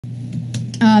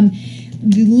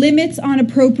The limits on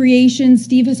appropriations,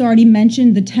 Steve has already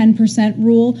mentioned the 10%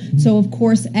 rule. So, of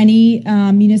course, any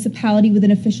municipality with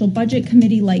an official budget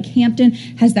committee like Hampton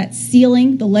has that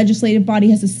ceiling. The legislative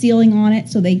body has a ceiling on it,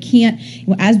 so they can't,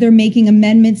 as they're making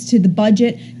amendments to the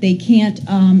budget, they can't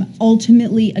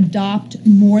ultimately adopt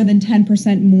more than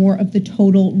 10% more of the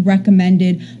total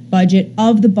recommended budget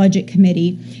of the budget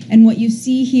committee. And what you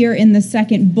see here in the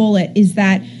second bullet is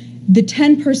that the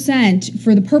 10%,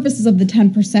 for the purposes of the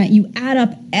 10%, you add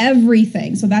up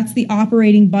everything. So that's the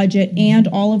operating budget and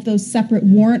all of those separate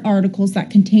warrant articles that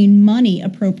contain money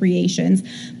appropriations.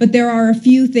 But there are a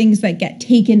few things that get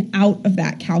taken out of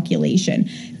that calculation.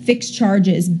 Fixed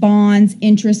charges, bonds,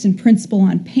 interest and principal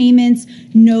on payments,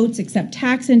 notes except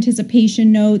tax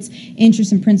anticipation notes,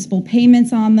 interest and principal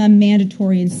payments on them,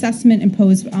 mandatory assessment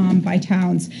imposed by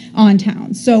towns on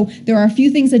towns. So there are a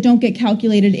few things that don't get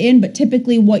calculated in, but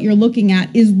typically what you're looking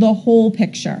at is the whole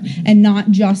picture and not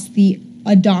just the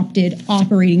adopted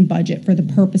operating budget for the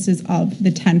purposes of the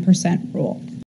 10% rule.